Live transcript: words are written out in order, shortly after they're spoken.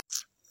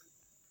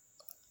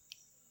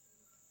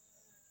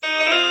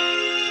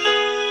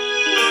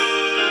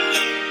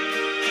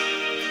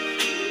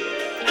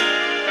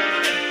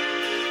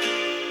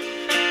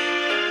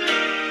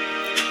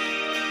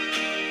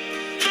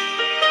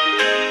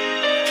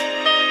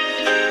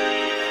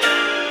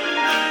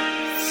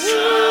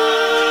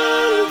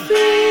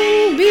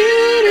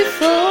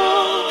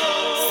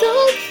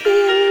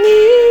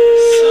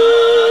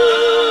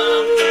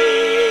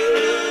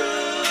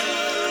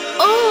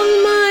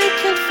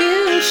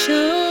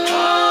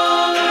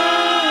All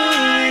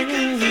my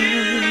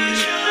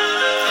confusion,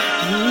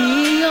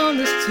 He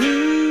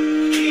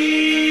understood.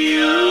 He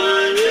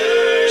understood.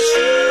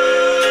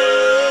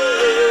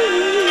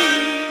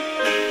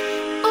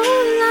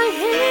 All I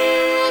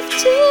have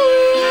to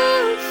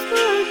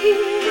offer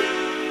Him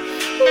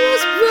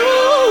was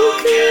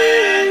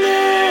brokenness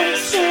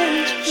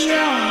and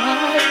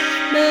pride,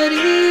 but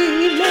He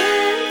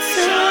meant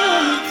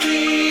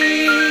something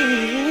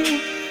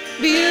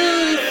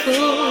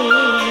beautiful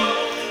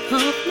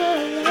of my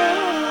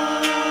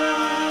life.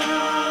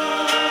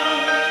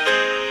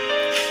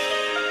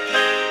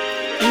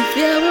 If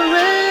there were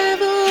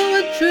ever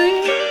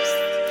dreams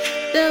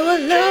that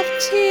were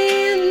lofty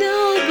and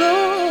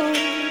noble,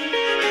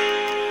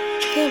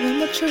 there were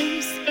my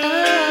dreams I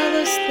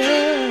was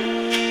there.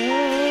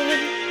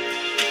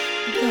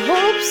 The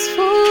hopes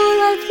for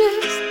life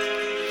is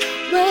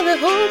were the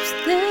hopes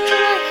that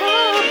I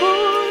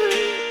harbored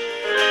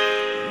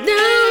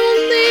down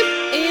deep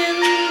in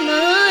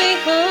my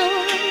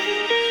heart.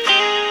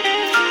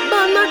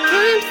 But my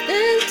dreams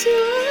into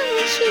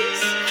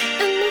ashes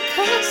and my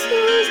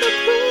castles are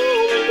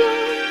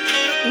crumbled.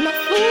 My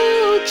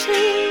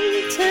fortune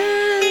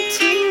turned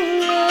to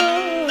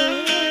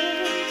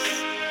loss.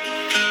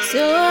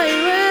 So I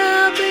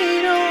wrap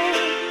it all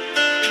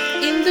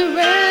in the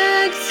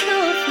rags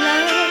of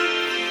life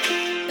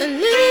and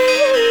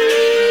live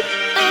it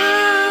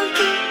at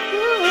the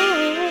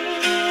cross.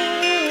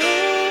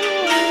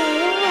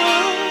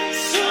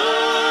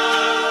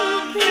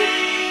 Something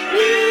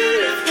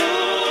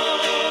beautiful,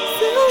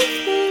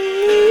 something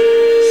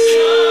new,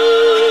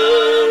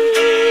 something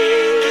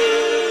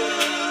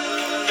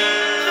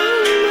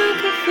all my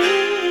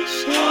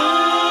confusion,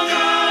 all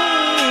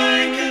my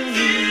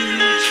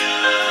confusion.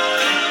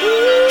 He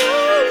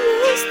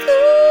understood.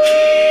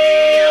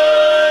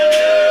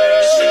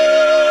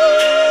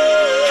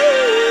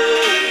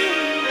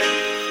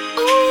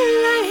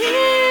 All I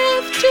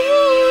have to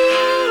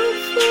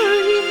offer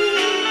Him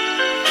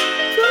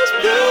was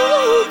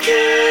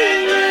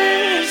brokenness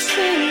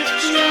and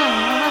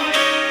pride,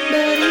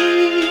 but He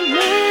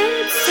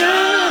meant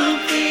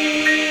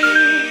something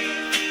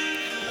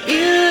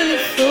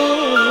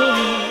beautiful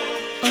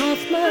of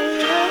my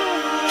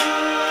life.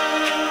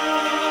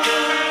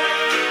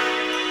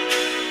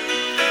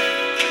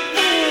 I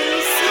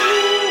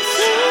sing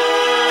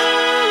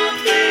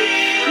something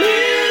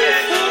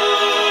beautiful,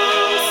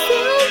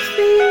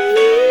 something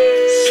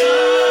new,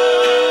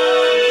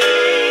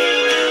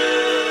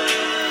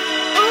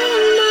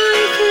 all my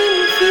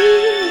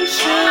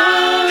confusion.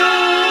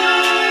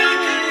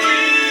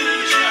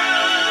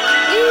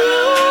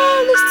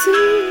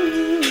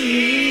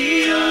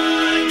 He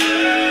understood.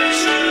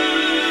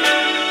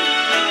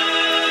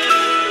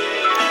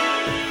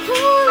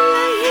 All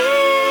I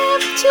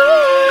have to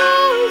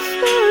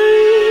offer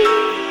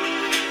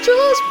Him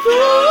just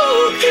broke.